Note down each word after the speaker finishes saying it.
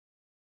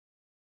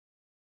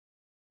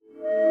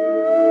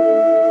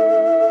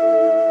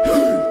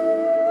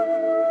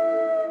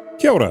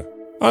Kia ora,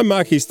 I'm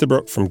Mark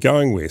Easterbrook from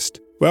Going West,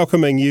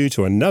 welcoming you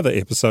to another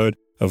episode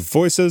of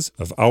Voices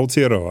of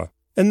Aotearoa.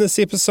 In this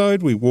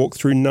episode, we walk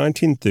through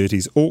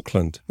 1930s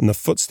Auckland in the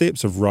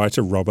footsteps of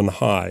writer Robin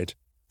Hyde.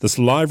 This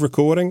live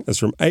recording is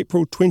from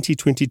April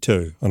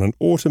 2022 on an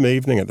autumn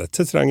evening at the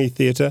Titirangi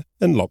Theatre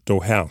in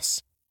Lopdale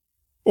House.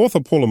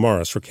 Author Paula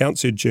Morris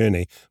recounts her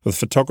journey with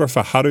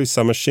photographer Haru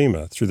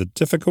Samashima through the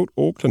difficult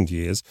Auckland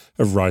years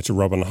of writer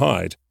Robin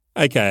Hyde,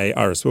 aka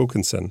Iris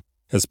Wilkinson,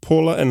 as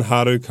Paula and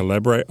Haru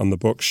collaborate on the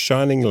book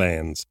Shining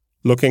Lands,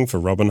 Looking for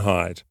Robin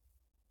Hyde.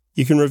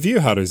 You can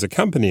review Haru's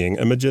accompanying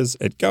images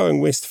at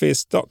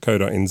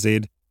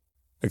goingwestfest.co.nz,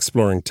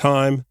 exploring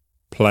time,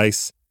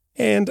 place,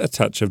 and a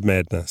touch of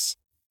madness.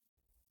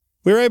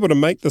 We're able to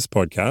make this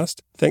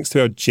podcast thanks to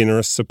our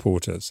generous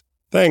supporters.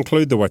 They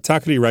include the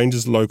Waitakere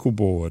Rangers Local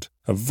Board,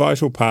 a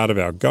vital part of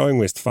our Going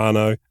West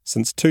whānau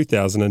since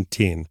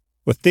 2010.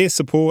 With their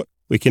support,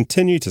 we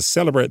continue to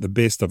celebrate the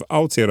best of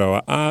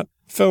Aotearoa art,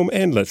 film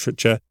and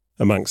literature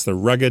amongst the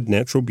rugged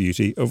natural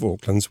beauty of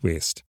Auckland's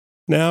West.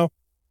 Now,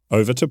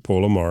 over to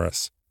Paula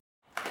Morris.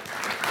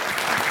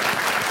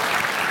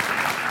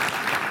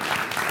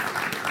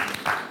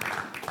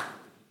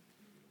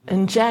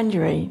 In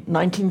January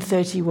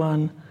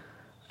 1931,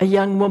 a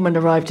young woman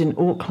arrived in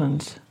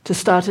Auckland to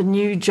start a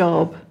new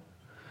job.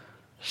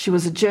 She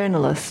was a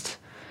journalist,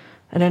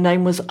 and her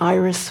name was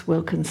Iris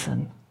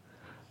Wilkinson,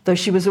 though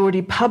she was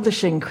already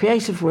publishing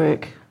creative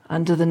work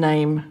under the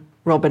name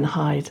Robin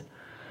Hyde.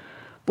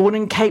 Born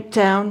in Cape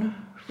Town,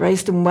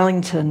 raised in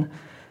Wellington,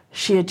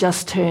 she had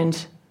just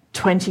turned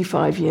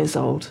 25 years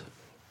old.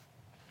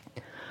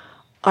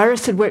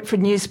 Iris had worked for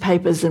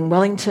newspapers in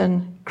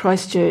Wellington,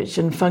 Christchurch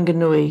and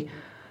Whanganui,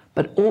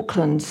 but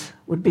Auckland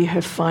would be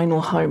her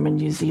final home in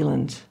New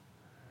Zealand.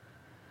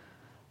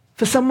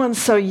 For someone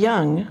so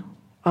young,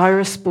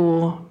 Iris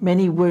bore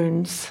many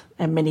wounds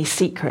and many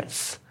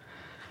secrets.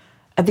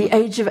 At the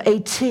age of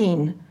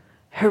 18,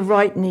 her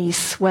right knee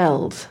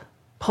swelled,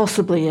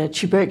 possibly a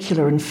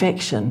tubercular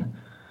infection.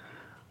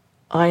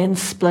 Iron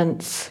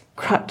splints,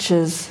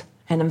 crutches,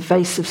 and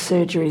invasive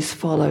surgeries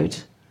followed.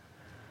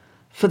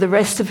 For the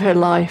rest of her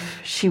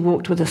life, she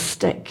walked with a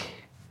stick.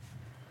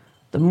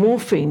 The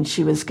morphine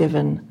she was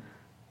given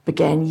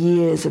began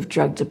years of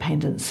drug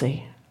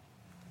dependency.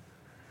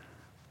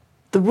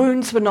 The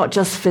wounds were not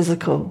just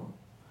physical.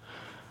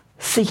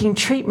 Seeking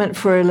treatment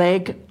for her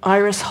leg,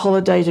 Iris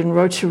holidayed in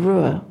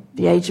Rotorua,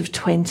 the age of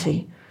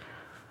 20.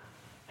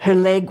 Her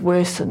leg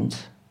worsened,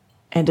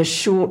 and a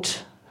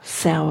short,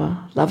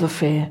 sour love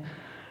affair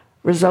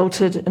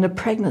resulted in a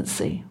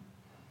pregnancy.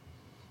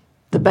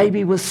 The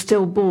baby was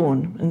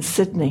stillborn in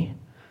Sydney,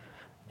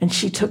 and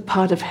she took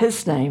part of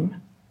his name,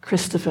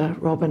 Christopher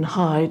Robin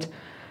Hyde,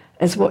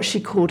 as what she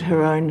called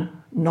her own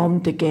nom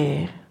de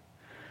guerre.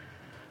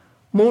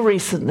 More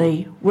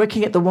recently,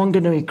 working at the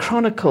Wanganui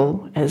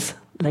Chronicle as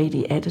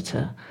lady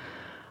editor,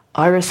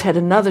 Iris had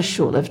another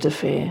short-lived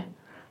affair,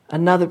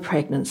 another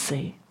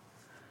pregnancy.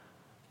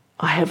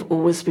 "I have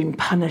always been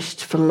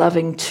punished for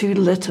loving too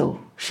little,"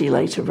 she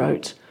later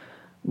wrote,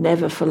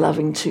 "never for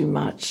loving too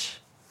much."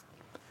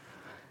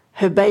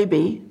 Her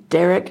baby,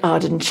 Derek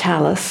Arden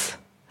Chalice,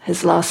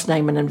 his last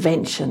name an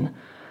invention,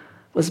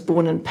 was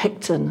born in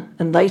Picton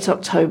in late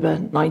October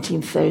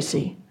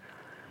 1930.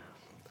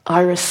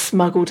 Iris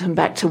smuggled him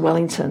back to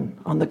Wellington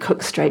on the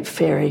Cook Strait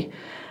ferry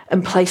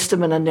and placed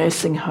him in a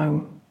nursing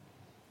home.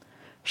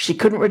 She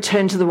couldn't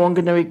return to the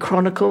Wanganui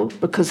Chronicle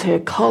because her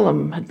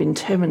column had been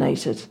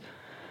terminated.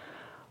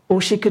 All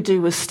she could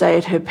do was stay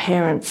at her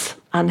parents'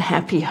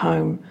 unhappy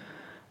home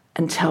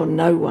and tell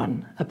no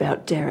one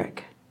about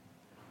Derek.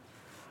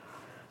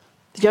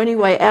 The only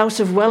way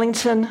out of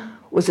Wellington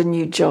was a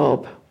new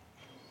job.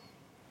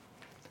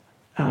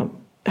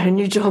 Her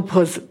new job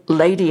was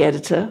lady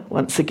editor,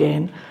 once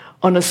again,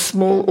 on a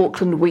small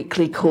Auckland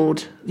weekly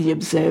called The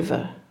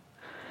Observer.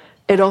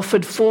 It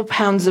offered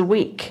 £4 a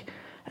week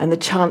and the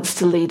chance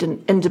to lead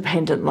an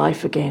independent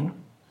life again.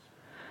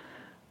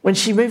 When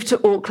she moved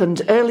to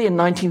Auckland early in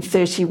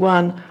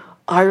 1931,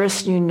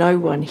 Iris knew no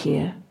one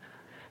here.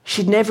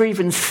 She'd never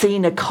even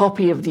seen a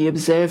copy of The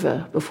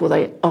Observer before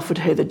they offered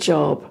her the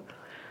job.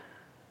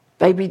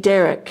 Baby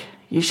Derek,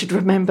 you should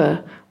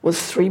remember,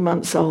 was 3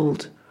 months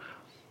old.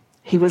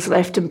 He was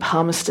left in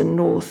Palmerston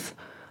North,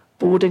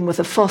 boarding with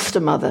a foster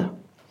mother.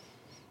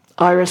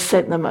 Iris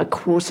sent them a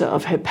quarter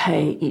of her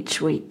pay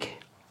each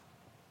week.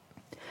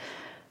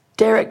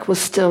 Derek was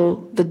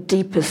still the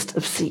deepest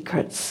of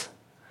secrets.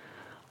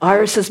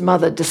 Iris's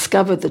mother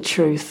discovered the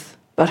truth,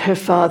 but her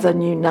father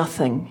knew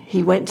nothing.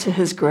 He went to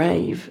his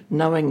grave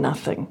knowing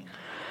nothing.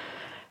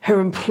 Her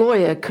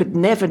employer could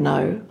never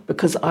know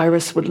because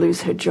Iris would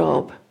lose her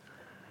job.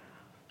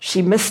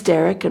 She missed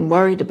Derek and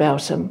worried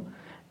about him,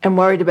 and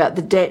worried about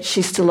the debt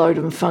she still owed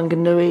in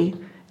Whanganui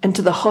and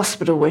to the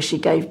hospital where she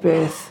gave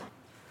birth.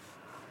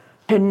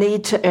 Her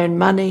need to earn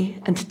money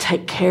and to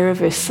take care of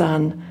her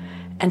son,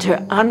 and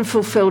her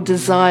unfulfilled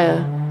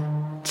desire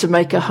to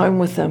make a home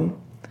with him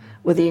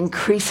were the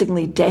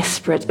increasingly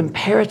desperate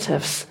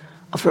imperatives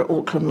of her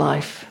Auckland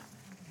life.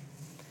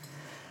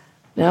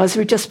 Now, as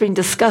we've just been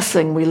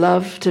discussing, we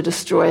love to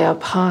destroy our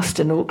past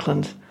in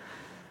Auckland,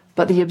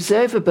 but the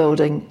Observer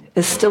building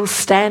is still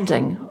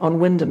standing on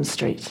Wyndham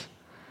Street,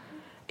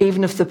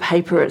 even if the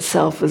paper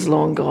itself is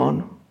long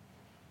gone.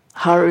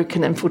 Haru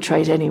can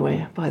infiltrate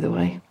anywhere, by the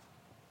way.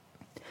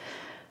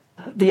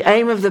 The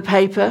aim of the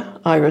paper,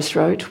 Iris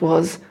wrote,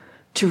 was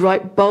to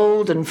write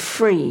bold and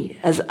free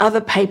as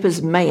other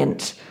papers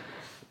mayn't,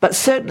 but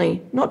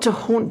certainly not to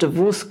haunt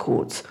divorce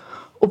courts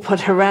or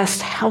put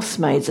harassed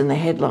housemaids in the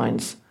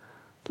headlines,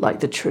 like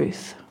The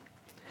Truth.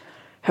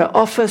 Her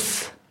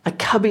office, a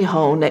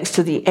cubbyhole next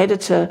to the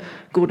editor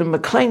Gordon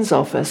McLean's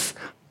office,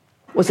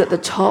 was at the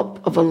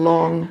top of a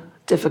long,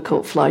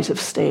 difficult flight of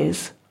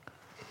stairs.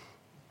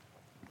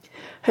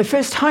 Her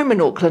first home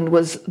in Auckland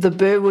was the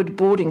Burwood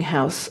boarding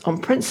house on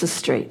Princess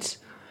Street.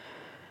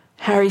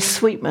 Harry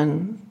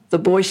Sweetman, the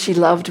boy she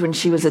loved when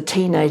she was a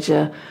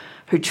teenager,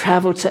 who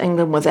travelled to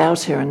England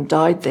without her and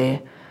died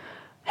there,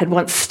 had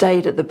once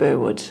stayed at the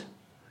Burwood.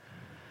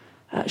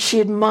 She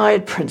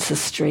admired Princess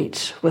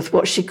Street with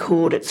what she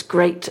called its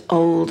great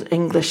old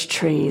English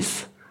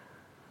trees.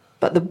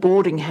 But the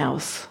boarding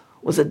house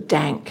was a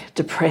dank,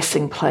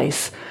 depressing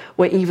place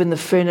where even the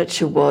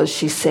furniture was,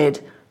 she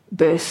said,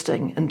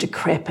 bursting and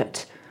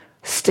decrepit,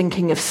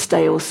 stinking of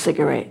stale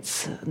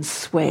cigarettes and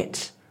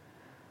sweat.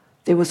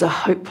 There was a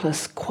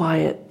hopeless,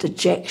 quiet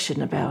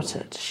dejection about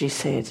it, she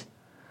said.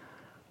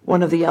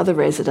 One of the other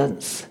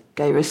residents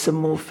gave her some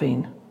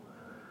morphine.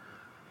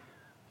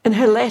 In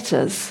her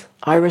letters,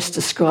 Iris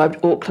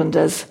described Auckland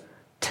as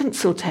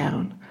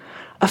Tinseltown,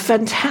 a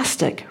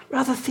fantastic,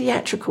 rather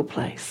theatrical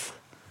place.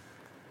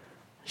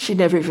 She'd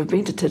never even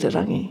been to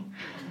Titirangi.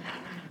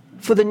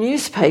 For the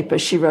newspaper,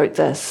 she wrote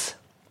this: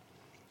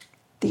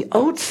 "The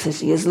old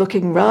city is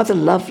looking rather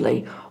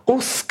lovely, all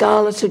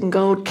scarlet and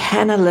gold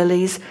canna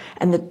lilies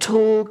and the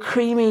tall,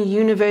 creamy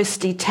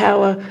University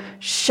Tower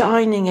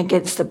shining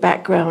against the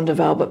background of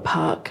Albert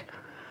Park.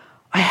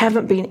 I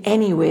haven't been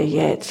anywhere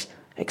yet,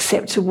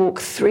 except to walk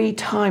 3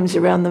 times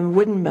around the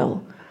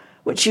windmill,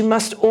 which you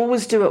must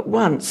always do at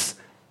once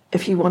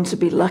if you want to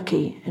be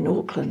lucky in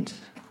Auckland."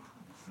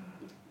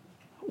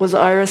 Was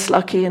Iris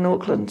lucky in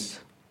Auckland?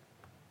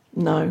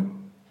 No.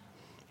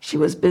 She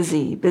was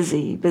busy,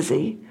 busy,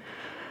 busy.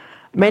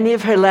 Many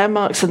of her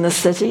landmarks in the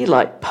city,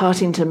 like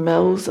Partington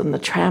Mills and the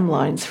tram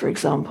lines, for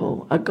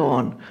example, are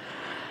gone.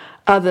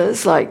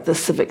 Others, like the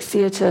Civic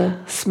Theatre,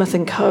 Smith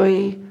 &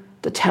 Coe,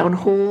 the Town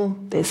Hall,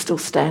 they're still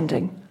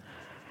standing.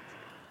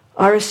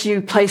 Iris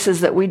knew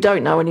places that we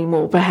don't know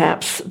anymore,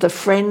 perhaps. The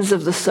Friends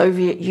of the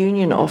Soviet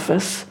Union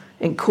office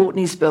in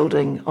Courtney's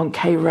building on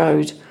K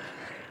Road,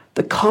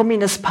 the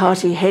Communist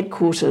Party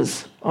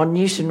headquarters on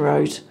Newton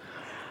Road,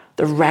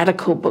 the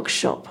Radical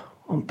Bookshop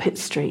on Pitt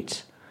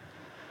Street.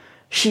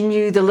 She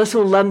knew the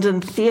Little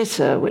London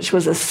Theatre, which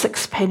was a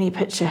 6-penny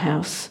picture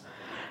house,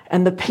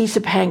 and the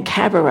Peter Pan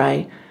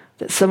Cabaret,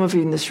 that some of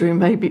you in this room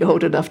may be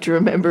old enough to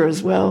remember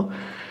as well,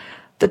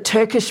 the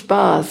Turkish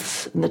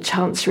baths in the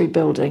Chancery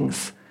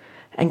buildings,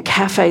 and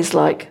cafes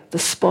like the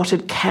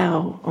Spotted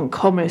Cow on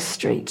Commerce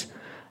Street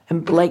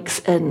and Blake's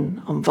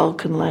Inn on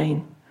Vulcan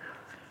Lane.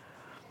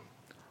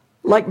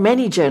 Like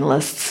many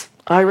journalists,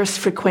 Iris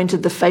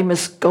frequented the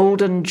famous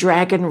Golden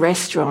Dragon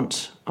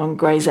restaurant on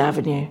Grays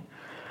Avenue,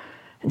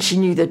 and she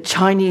knew the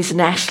Chinese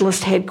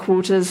nationalist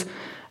headquarters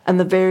and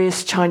the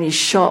various Chinese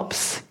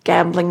shops,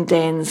 gambling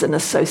dens and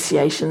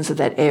associations of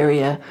that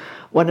area,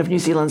 one of New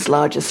Zealand's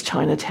largest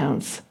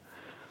Chinatowns.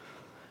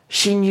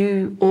 She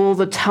knew all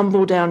the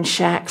tumble-down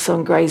shacks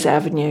on Grays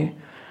Avenue,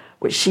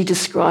 which she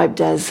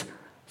described as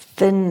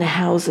thin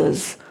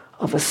houses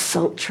of a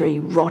sultry,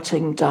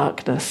 rotting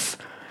darkness,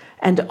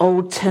 and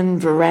old tin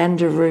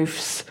veranda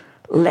roofs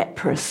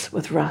leprous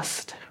with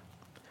rust.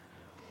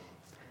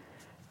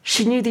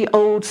 She knew the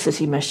old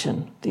city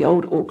mission, the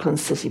old Auckland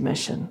City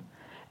Mission,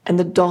 and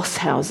the doss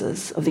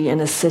houses of the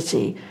inner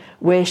city,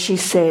 where she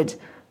said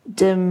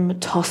dim,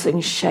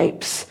 tossing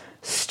shapes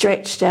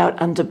stretched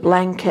out under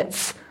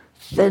blankets,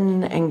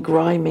 thin and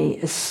grimy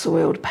as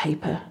soiled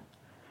paper.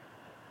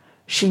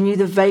 She knew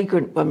the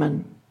vagrant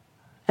women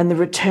and the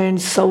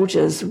returned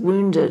soldiers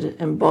wounded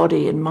in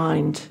body and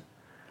mind.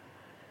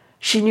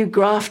 She knew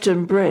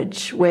Grafton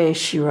Bridge, where,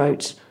 she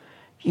wrote,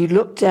 you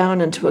look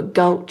down into a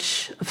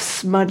gulch of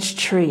smudged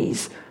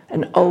trees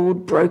and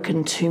old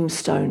broken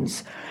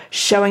tombstones,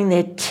 showing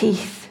their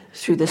teeth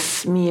through the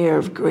smear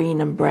of green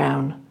and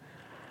brown.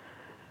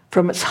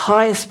 From its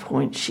highest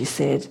point, she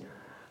said,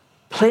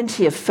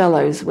 plenty of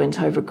fellows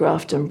went over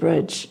Grafton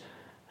Bridge,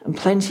 and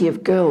plenty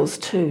of girls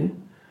too.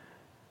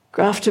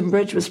 Grafton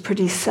Bridge was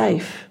pretty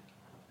safe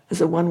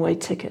as a one-way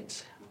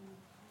ticket.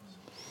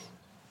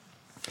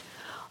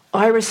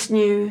 Iris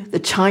knew the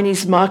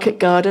Chinese market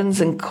gardens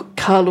in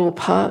Karlaw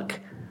Park.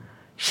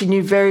 She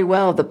knew very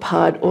well the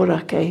Pard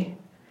Orake.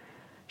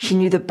 She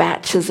knew the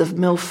batches of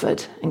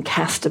Milford and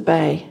Castor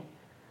Bay.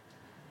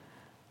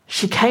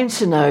 She came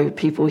to know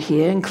people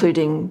here,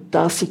 including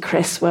Darcy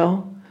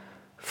Cresswell,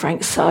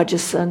 Frank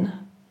Sargison,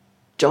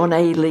 John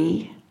A.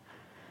 Lee.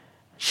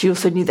 She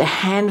also knew the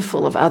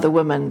handful of other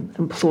women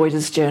employed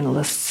as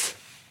journalists.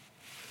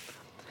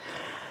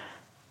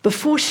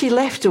 Before she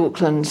left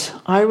Auckland,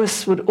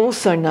 Iris would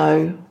also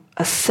know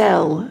a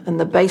cell in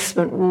the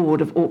basement ward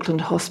of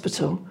Auckland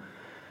Hospital,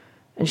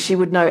 and she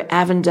would know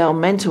Avondale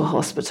Mental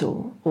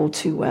Hospital all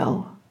too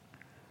well.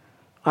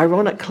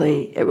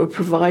 Ironically, it would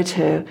provide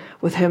her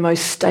with her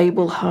most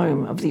stable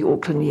home of the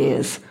Auckland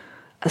years,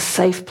 a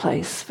safe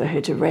place for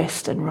her to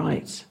rest and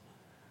write.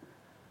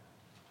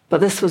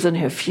 But this was in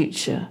her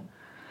future.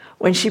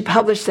 When she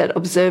published that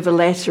Observer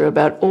letter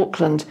about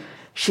Auckland,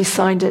 she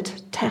signed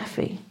it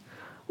Taffy,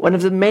 one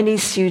of the many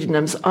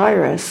pseudonyms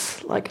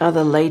Iris, like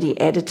other lady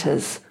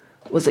editors,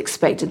 was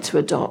expected to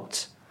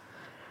adopt.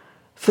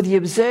 For the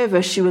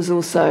Observer, she was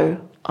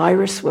also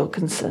Iris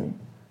Wilkinson,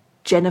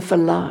 Jennifer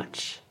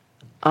Larch,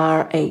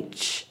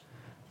 R.H.,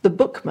 the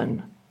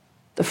Bookman,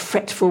 the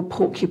Fretful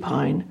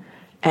Porcupine,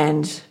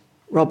 and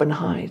Robin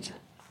Hyde.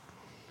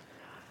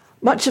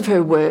 Much of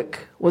her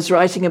work was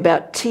writing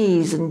about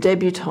teas and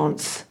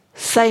debutantes,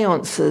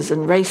 seances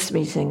and race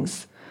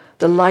meetings,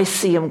 the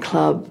Lyceum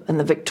Club and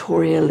the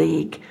Victoria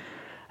League,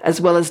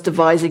 as well as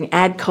devising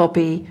ad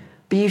copy,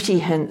 beauty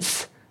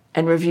hints,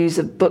 and reviews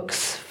of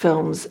books,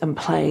 films, and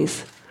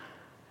plays.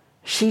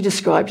 She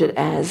described it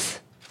as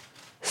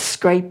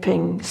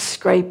scraping,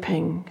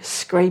 scraping,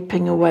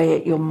 scraping away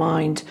at your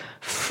mind,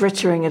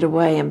 frittering it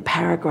away in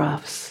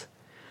paragraphs.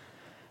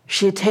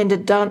 She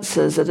attended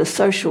dances as a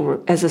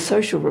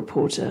social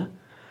reporter.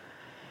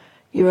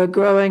 "You are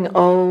growing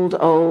old,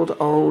 old,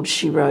 old,"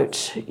 she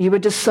wrote. "You were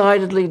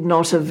decidedly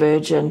not a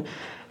virgin,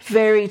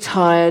 very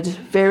tired,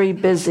 very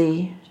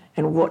busy,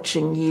 and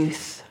watching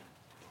youth."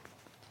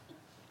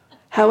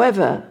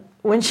 However,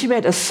 when she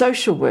met a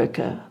social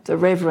worker, the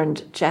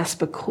Reverend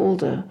Jasper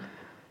Calder,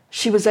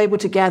 she was able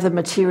to gather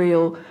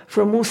material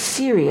for a more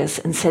serious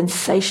and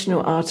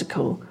sensational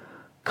article,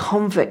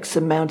 Convicts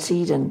in Mount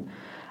Eden,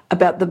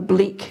 about the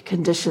bleak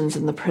conditions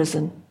in the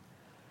prison.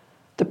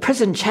 "The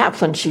prison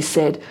chaplain," she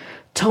said,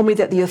 "told me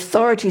that the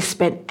authorities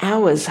spent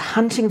hours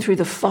hunting through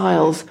the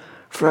files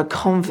for a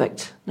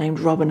convict named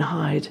Robin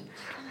Hyde."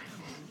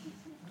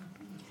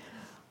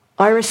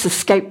 Iris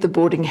escaped the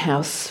boarding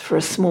house for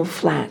a small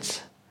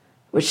flat,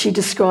 which she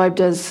described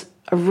as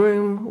a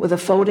room with a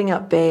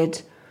folding-up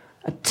bed,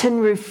 a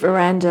tin-roof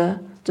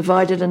veranda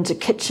divided into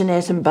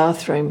kitchenette and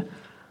bathroom,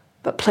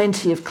 but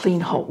plenty of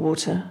clean hot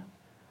water.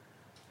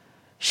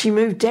 She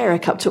moved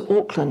Derek up to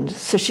Auckland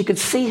so she could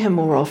see him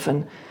more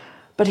often,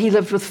 but he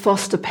lived with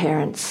foster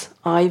parents,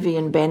 Ivy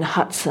and Ben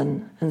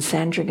Hudson, in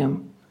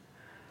Sandringham.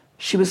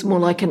 She was more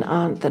like an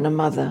aunt than a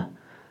mother,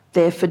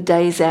 there for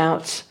days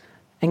out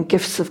and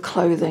gifts of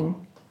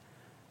clothing.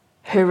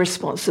 Her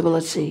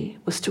responsibility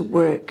was to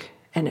work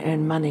and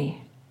earn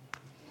money.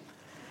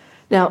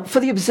 Now, for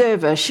the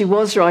Observer, she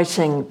was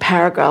writing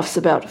paragraphs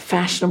about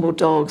fashionable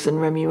dogs in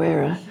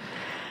Remuera,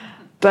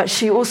 but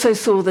she also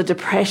saw the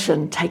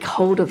depression take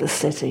hold of the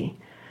city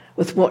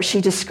with what she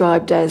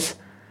described as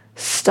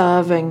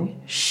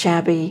starving,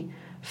 shabby,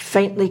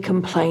 faintly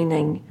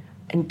complaining,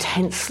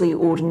 intensely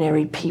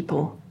ordinary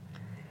people.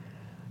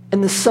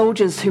 And the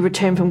soldiers who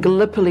returned from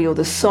Gallipoli or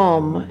the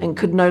Somme and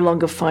could no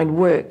longer find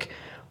work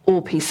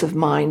or peace of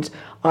mind,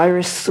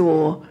 Iris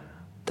saw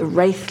the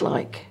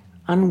wraith-like,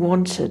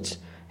 unwanted,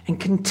 and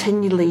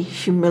continually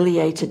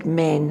humiliated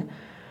men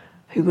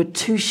who were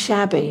too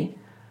shabby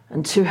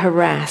and too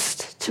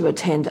harassed to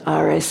attend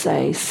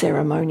RSA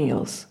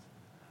ceremonials.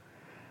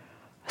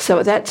 So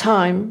at that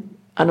time,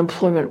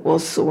 unemployment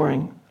was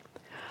soaring.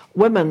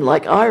 Women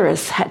like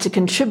Iris had to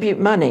contribute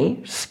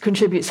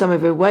some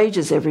of her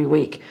wages every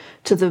week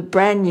to the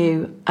brand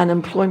new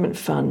unemployment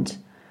fund.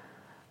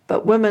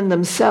 But women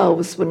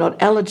themselves were not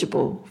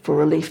eligible for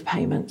relief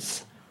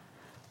payments.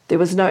 There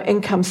was no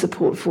income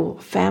support for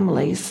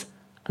families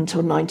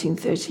until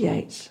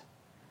 1938.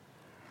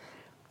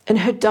 In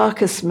her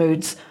darkest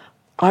moods,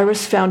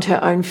 Iris found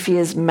her own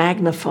fears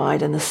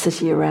magnified in the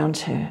city around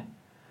her.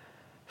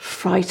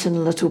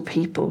 "Frightened little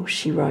people,"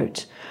 she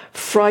wrote,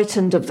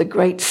 "frightened of the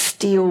great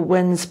steel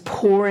winds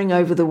pouring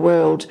over the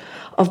world,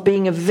 of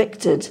being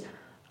evicted,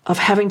 of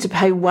having to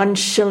pay 1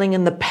 shilling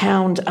in the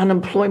pound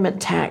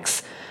unemployment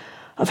tax,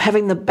 of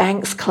having the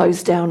banks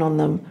close down on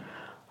them,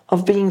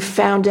 of being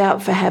found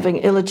out for having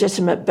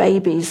illegitimate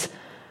babies,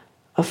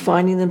 of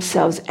finding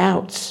themselves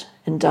out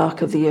in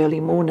dark of the early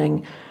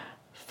morning,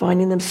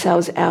 finding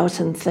themselves out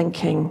and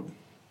thinking,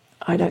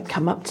 I don't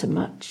come up to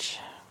much."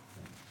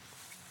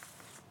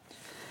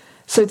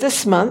 So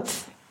this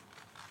month,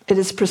 it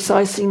is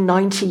precisely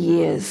 90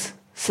 years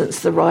since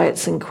the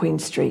riots in Queen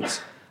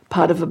Street,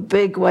 part of a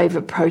big wave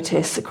of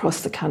protests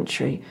across the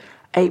country,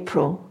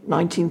 April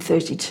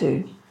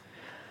 1932.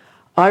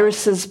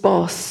 Iris's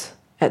boss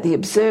at the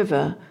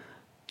Observer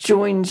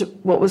joined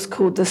what was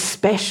called the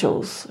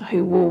Specials,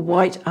 who wore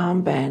white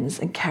armbands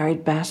and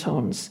carried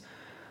batons.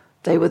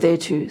 They were there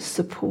to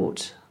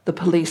support the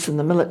police and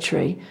the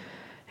military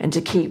and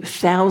to keep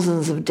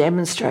thousands of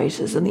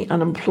demonstrators and the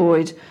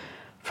unemployed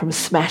from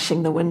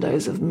smashing the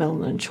windows of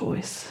Milne and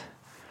Choice.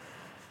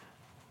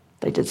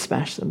 They did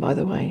smash them, by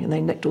the way, and they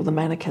nicked all the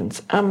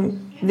mannequins.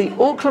 The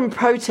Auckland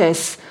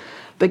protests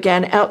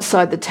began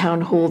outside the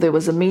town hall. There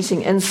was a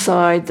meeting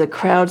inside. The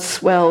crowd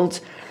swelled.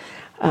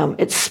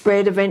 It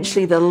spread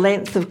eventually the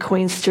length of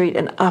Queen Street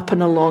and up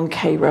and along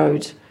K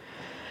Road.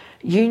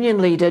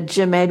 Union leader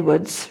Jim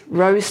Edwards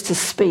rose to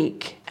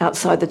speak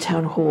outside the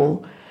town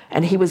hall,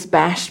 and he was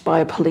bashed by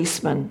a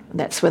policeman. And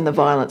that's when the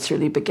violence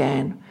really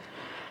began.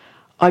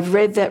 I've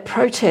read that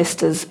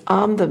protesters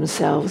armed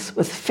themselves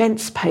with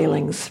fence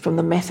palings from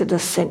the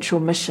Methodist Central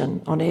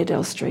Mission on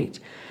Airedale Street.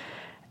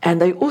 And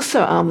they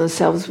also armed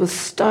themselves with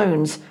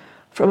stones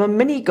from a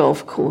mini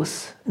golf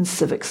course in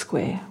Civic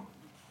Square.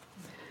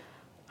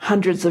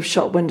 Hundreds of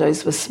shop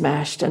windows were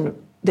smashed and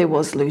there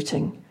was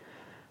looting.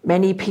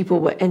 Many people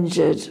were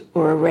injured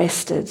or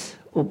arrested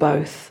or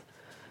both.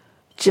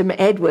 Jim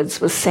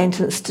Edwards was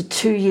sentenced to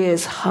 2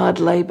 years hard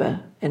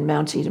labour in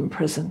Mount Eden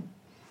Prison.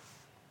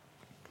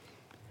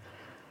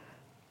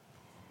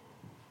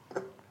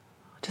 I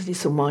just need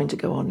some wine to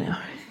go on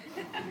now.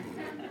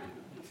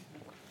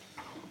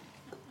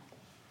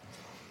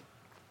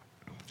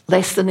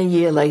 Less than a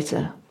year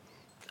later,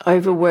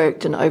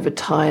 overworked and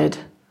overtired,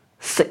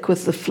 sick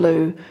with the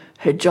flu,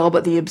 her job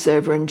at the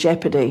Observer in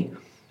jeopardy,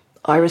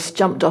 Iris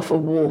jumped off a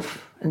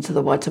wharf into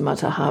the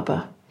Waitemata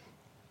Harbour.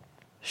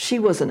 She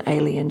was an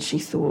alien, she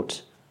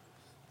thought.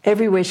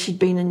 Everywhere she'd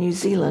been in New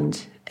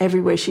Zealand,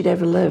 everywhere she'd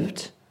ever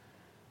lived.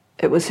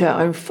 It was her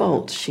own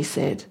fault, she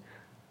said.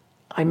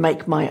 I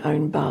make my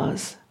own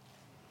bars.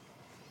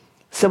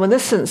 So in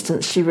this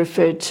instance, she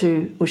referred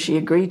to, or she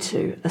agreed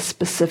to, a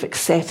specific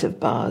set of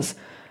bars,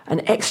 an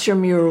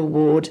extramural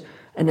ward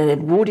in an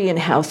Edwardian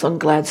house on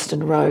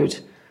Gladstone Road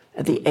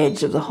at the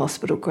edge of the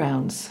hospital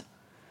grounds.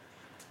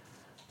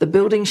 The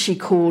building she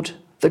called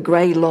the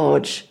Grey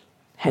Lodge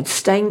had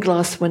stained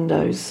glass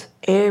windows,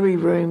 airy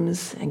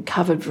rooms and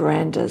covered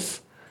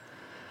verandas.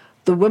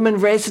 The women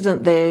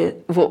resident there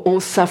were all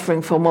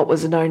suffering from what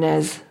was known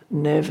as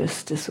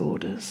nervous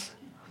disorders.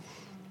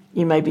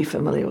 You may be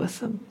familiar with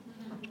them.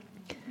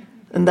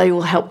 And they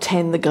all helped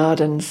tend the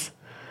gardens.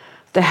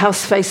 The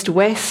house faced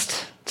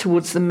west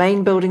towards the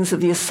main buildings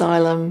of the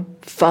asylum,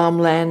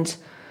 farmland,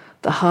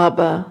 the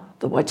harbour,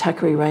 the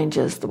Waitakere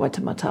Ranges, the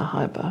Waitemata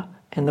Harbour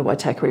and the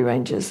Waitakere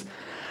Ranges.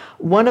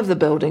 One of the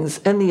buildings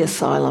in the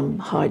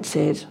asylum, Iris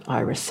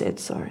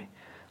said,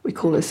 we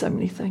call her so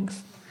many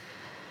things.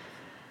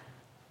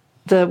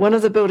 One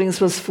of the buildings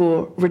was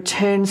for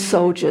returned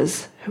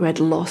soldiers who had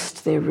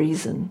lost their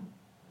reason.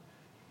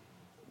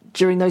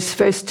 During those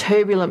first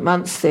turbulent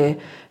months there,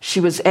 she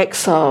was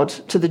exiled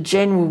to the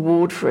general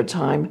ward for a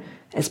time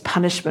as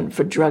punishment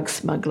for drug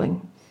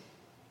smuggling.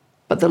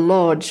 But the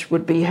lodge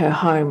would be her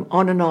home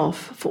on and off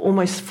for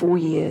almost 4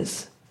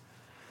 years.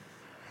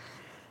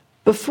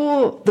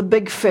 Before the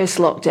big first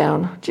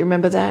lockdown, do you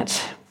remember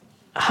that?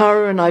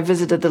 Haru and I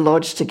visited the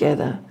lodge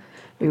together.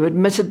 We were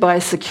admitted by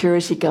a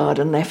security guard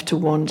and left to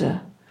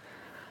wander.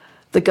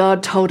 The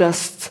guard told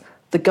us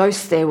the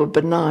ghosts there were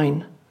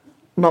benign,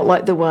 not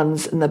like the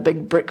ones in the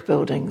big brick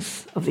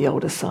buildings of the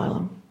old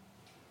asylum.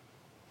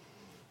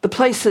 The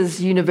place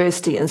is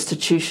university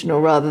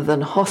institutional rather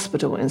than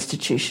hospital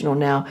institutional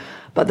now,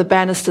 but the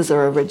banisters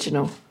are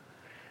original.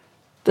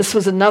 This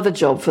was another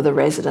job for the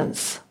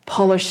residents,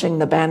 polishing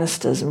the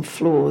banisters and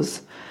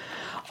floors.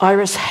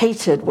 Iris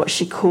hated what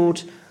she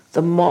called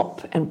the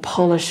mop and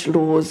polish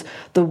laws,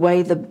 the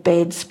way the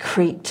beds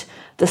creaked,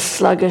 the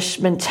sluggish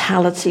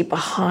mentality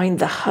behind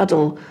the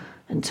huddle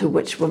into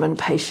which women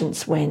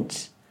patients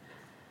went.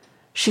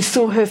 She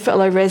saw her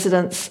fellow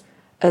residents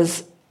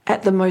as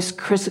at the most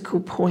critical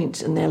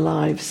point in their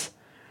lives,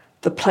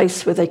 the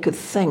place where they could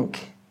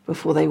think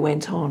before they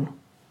went on.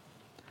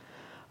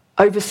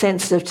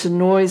 Oversensitive to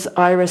noise,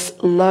 Iris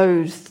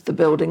loathed the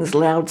building's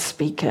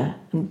loudspeaker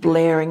and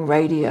blaring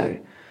radio.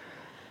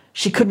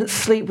 She couldn't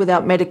sleep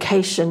without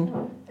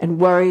medication and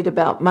worried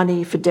about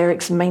money for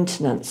Derek's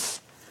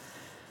maintenance.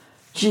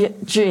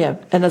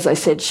 And as I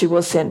said, she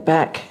was sent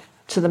back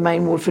to the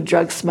main ward for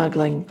drug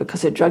smuggling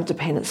because her drug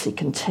dependency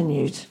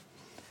continued.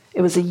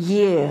 It was a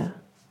year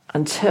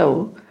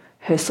until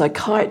her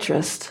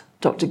psychiatrist,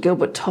 Dr.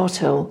 Gilbert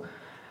Tothill,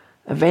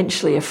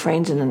 eventually a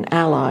friend and an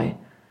ally,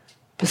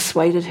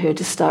 persuaded her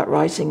to start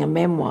writing a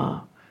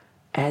memoir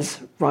as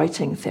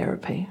writing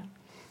therapy.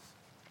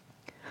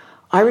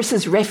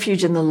 Iris's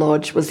refuge in the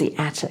lodge was the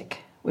attic,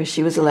 where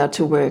she was allowed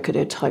to work at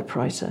her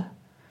typewriter.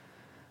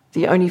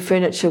 The only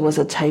furniture was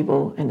a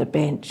table and a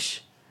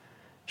bench.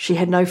 She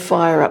had no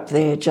fire up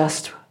there,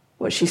 just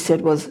what she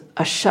said was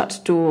a shut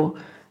door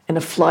and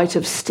a flight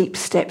of steep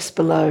steps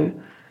below,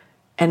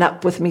 and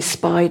up with me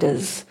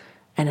spiders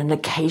and an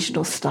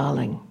occasional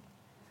starling.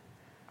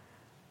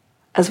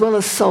 As well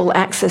as sole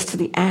access to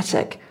the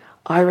attic,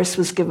 Iris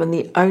was given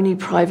the only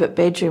private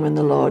bedroom in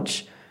the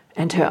lodge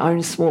and her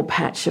own small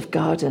patch of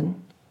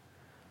garden.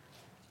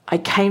 I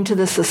came to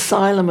this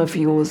asylum of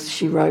yours,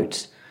 she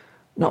wrote,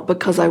 not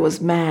because I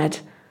was mad,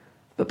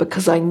 but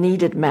because I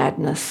needed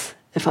madness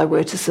if I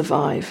were to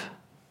survive.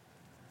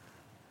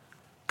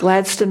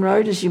 Gladstone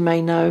Road, as you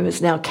may know,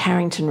 is now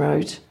Carrington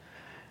Road,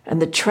 and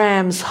the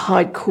trams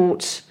Hyde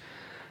Court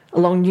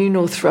along New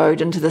North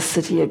Road into the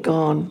city are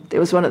gone. There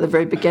was one at the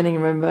very beginning,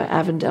 remember,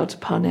 Avondale to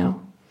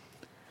Parnell.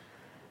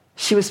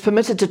 She was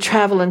permitted to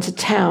travel into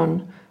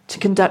town to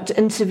conduct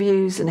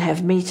interviews and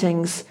have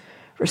meetings,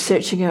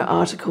 researching her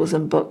articles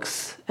and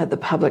books at the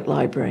public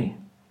library.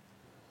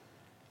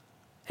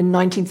 In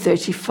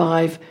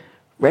 1935,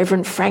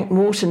 Reverend Frank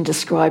Morton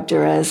described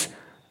her as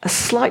a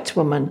slight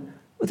woman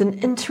with an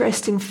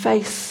interesting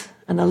face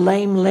and a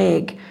lame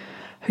leg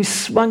who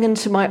swung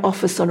into my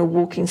office on a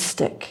walking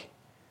stick.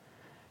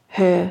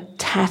 Her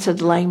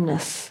tattered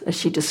lameness, as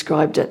she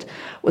described it,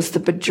 was the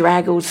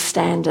bedraggled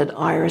standard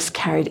Iris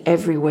carried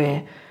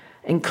everywhere,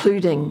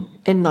 including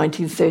in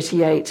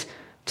 1938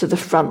 to the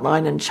front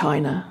line in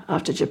China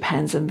after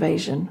Japan's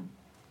invasion.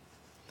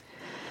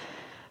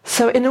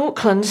 So in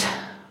Auckland,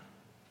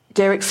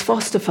 Derek's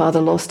foster father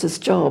lost his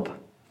job.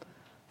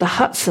 The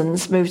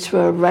Hudsons moved to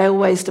a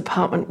Railways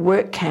Department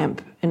work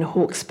camp in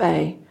Hawke's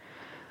Bay.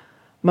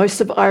 Most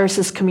of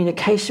Iris's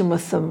communication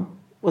with them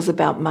was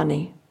about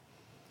money.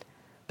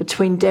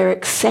 Between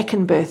Derek's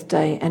second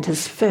birthday and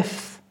his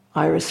fifth,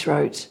 Iris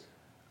wrote,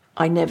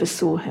 "I never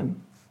saw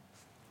him."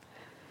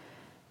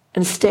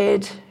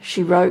 Instead,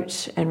 she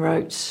wrote and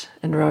wrote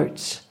and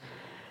wrote.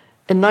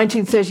 In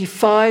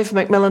 1935,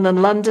 Macmillan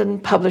in London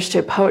published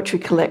her poetry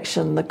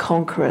collection, The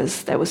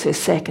Conquerors. That was her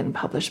second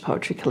published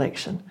poetry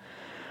collection.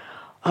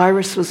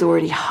 Iris was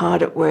already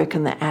hard at work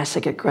in the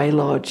attic at Grey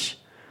Lodge.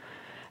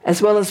 As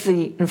well as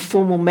the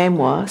informal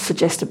memoir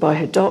suggested by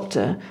her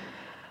doctor,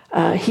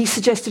 he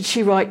suggested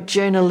she write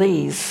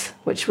Journalese,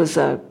 which was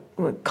a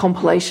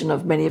compilation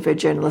of many of her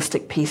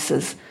journalistic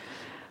pieces.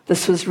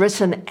 This was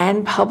written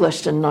and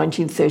published in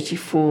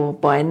 1934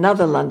 by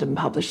another London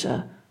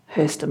publisher,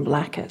 Hurst and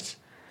Blackett.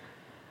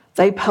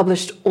 They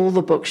published all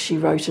the books she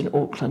wrote in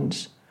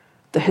Auckland.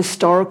 The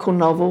historical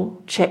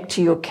novel, Check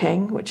to Your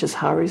King, which is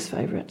Haru's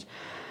favourite,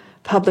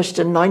 published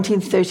in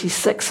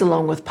 1936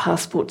 along with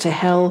Passport to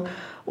Hell,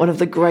 one of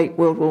the great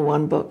World War I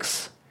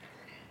books.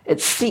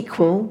 Its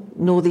sequel,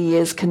 Nor the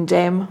Years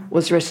Condemn,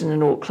 was written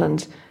in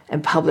Auckland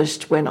and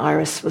published when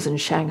Iris was in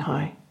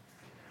Shanghai.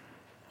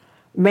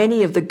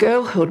 Many of the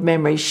girlhood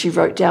memories she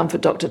wrote down for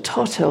Dr.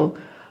 Tothill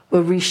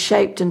were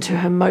reshaped into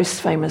her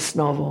most famous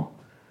novel,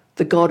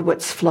 The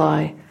Godwits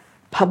Fly,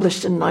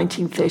 published in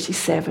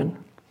 1937.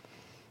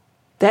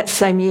 That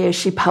same year,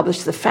 she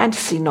published the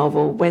fantasy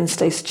novel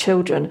Wednesday's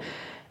Children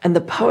and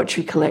the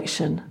poetry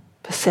collection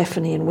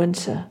Persephone in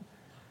Winter.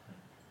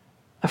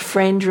 A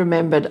friend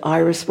remembered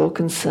Iris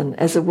Wilkinson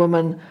as a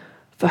woman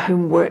for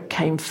whom work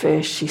came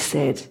first, she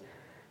said.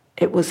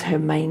 It was her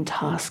main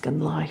task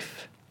in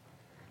life.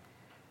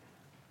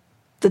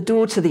 The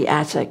door to the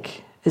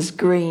attic is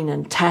green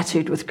and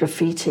tattooed with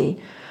graffiti.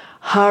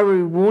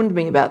 Haru warned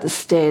me about the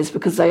stairs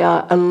because they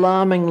are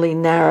alarmingly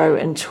narrow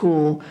and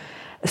tall,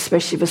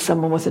 especially for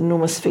someone with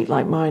enormous feet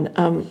like mine.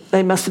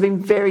 They must have been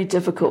very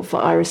difficult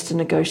for Iris to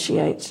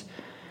negotiate.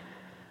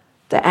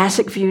 The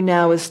attic view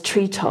now is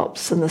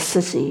treetops and the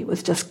city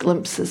with just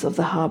glimpses of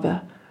the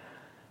harbour.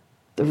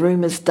 The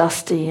room is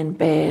dusty and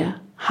bare,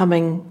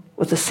 humming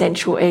with a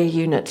central air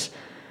unit.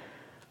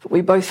 But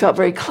we both felt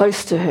very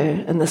close to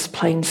her in this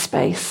plain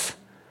space.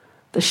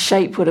 The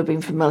shape would have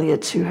been familiar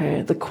to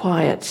her, the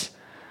quiet.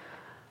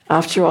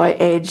 After I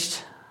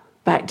edged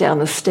back down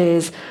the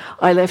stairs,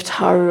 I left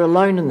Haru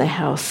alone in the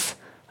house,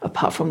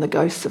 apart from the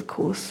ghosts, of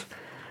course,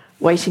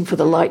 waiting for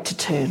the light to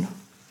turn.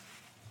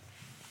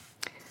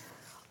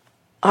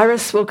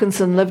 Iris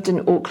Wilkinson lived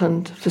in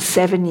Auckland for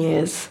 7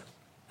 years,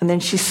 and then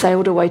she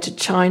sailed away to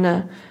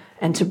China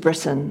and to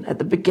Britain at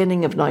the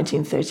beginning of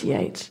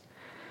 1938.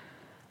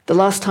 The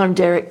last time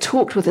Derek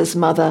talked with his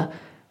mother,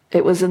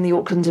 it was in the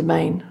Auckland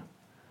Domain.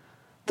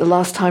 The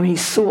last time he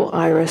saw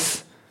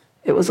Iris,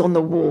 it was on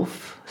the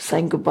wharf,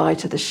 saying goodbye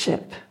to the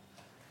ship.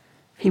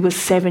 He was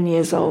 7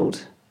 years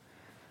old.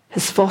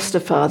 His foster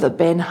father,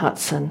 Ben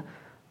Hudson,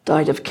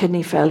 died of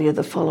kidney failure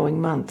the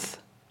following month.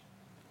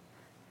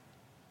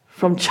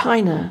 From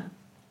China,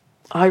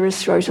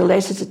 Iris wrote a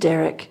letter to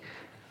Derek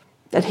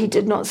that he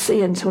did not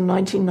see until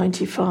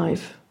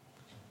 1995.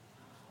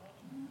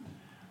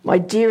 "My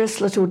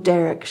dearest little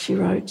Derek," she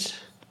wrote,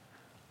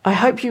 "I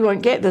hope you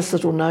won't get this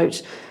little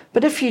note,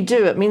 but if you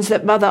do, it means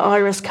that Mother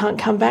Iris can't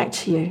come back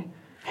to you,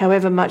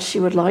 however much she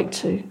would like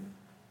to."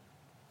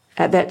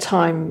 At that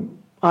time,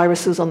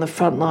 Iris was on the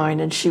front line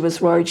and she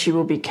was worried she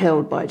would be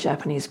killed by a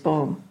Japanese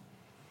bomb.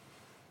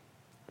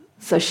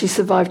 So she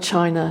survived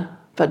China,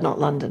 but not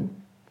London.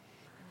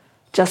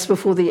 Just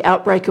before the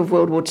outbreak of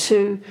World War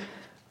II,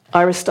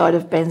 Iris died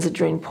of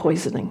benzodrine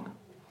poisoning.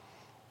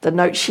 The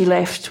note she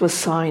left was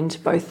signed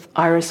both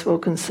Iris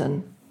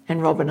Wilkinson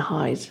and Robin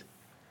Hyde.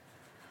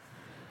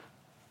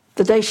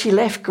 The day she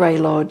left Grey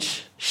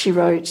Lodge, she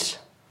wrote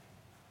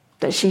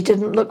that she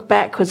didn't look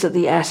backwards at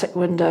the attic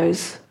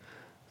windows,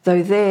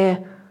 though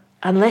there,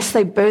 unless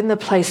they burn the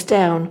place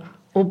down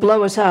or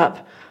blow it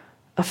up,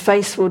 a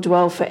face will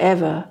dwell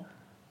forever,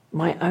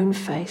 my own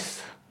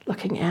face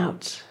looking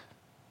out.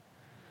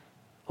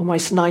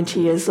 Almost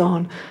 90 years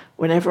on,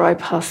 whenever I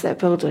pass that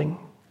building,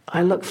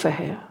 I look for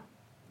her.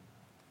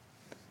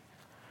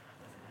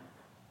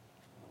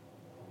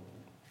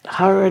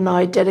 Haru and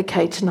I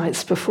dedicate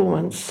tonight's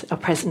performance, our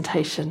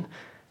presentation,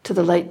 to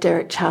the late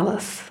Derek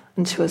Challis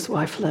and to his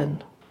wife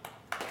Lynn.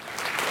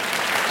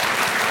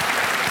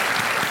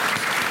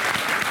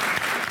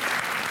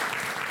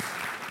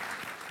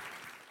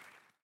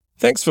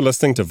 Thanks for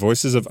listening to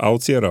Voices of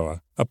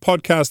Aotearoa, a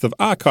podcast of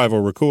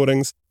archival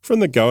recordings from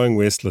the Going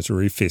West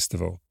Literary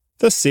Festival.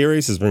 This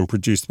series has been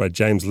produced by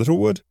James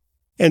Littlewood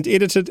and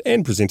edited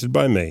and presented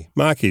by me,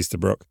 Mark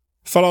Easterbrook,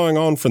 following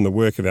on from the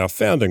work of our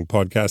founding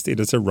podcast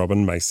editor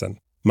Robin Mason.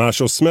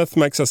 Marshall Smith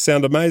makes us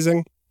sound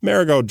amazing,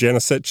 Marigold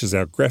Janicic is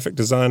our graphic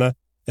designer,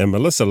 and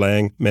Melissa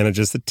Lang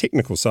manages the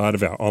technical side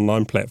of our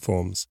online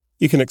platforms.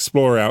 You can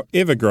explore our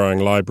ever-growing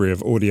library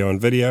of audio and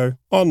video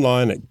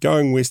online at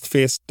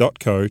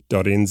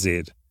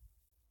goingwestfest.co.nz.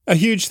 A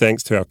huge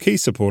thanks to our key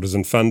supporters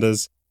and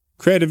funders,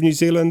 Creative New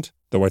Zealand,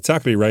 the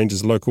Waitakere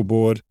Rangers Local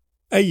Board,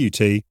 AUT,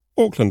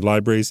 Auckland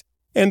Libraries,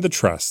 and the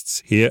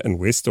trusts here in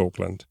West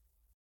Auckland.